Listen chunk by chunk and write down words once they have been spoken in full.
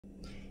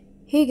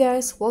Hey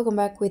guys, welcome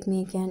back with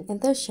me again in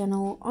this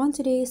channel. On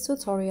today's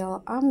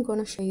tutorial, I'm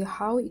gonna show you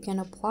how you can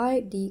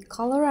apply the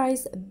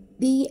Colorized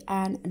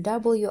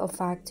B&W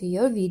effect to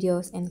your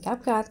videos in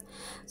CapCut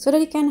so that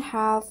you can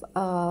have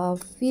a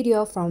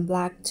video from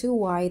black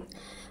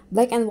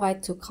and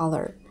white to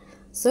color.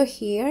 So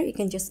here you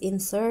can just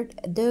insert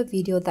the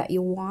video that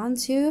you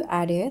want to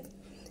edit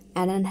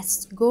and then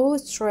go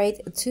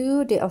straight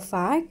to the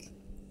effect,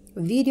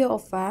 video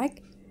effect,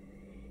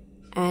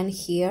 and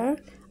here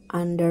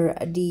under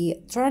the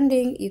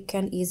trending you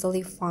can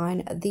easily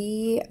find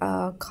the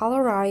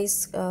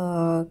colorized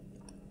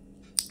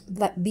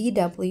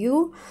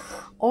BW,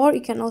 or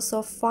you can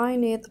also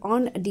find it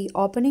on the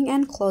opening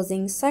and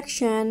closing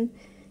section.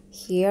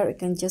 Here you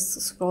can just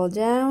scroll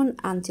down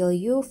until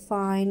you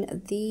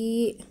find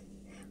the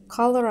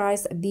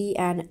colorized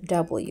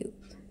B&W.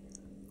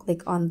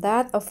 Click on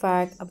that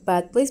effect,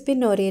 but please be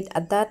noted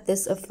that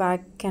this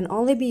effect can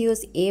only be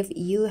used if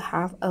you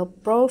have a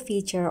pro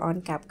feature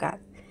on CapCut.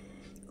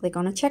 Click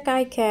on a check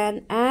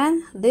icon,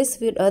 and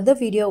the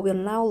video will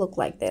now look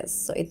like this.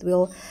 So it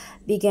will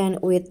begin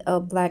with a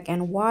black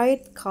and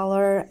white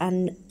color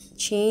and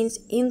change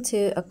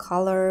into a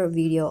color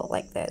video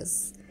like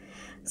this.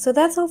 So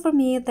that's all for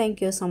me. Thank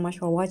you so much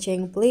for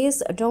watching.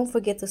 Please don't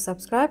forget to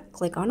subscribe,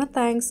 click on a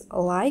thanks,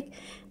 like,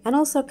 and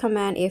also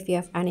comment if you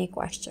have any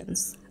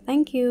questions.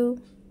 Thank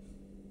you.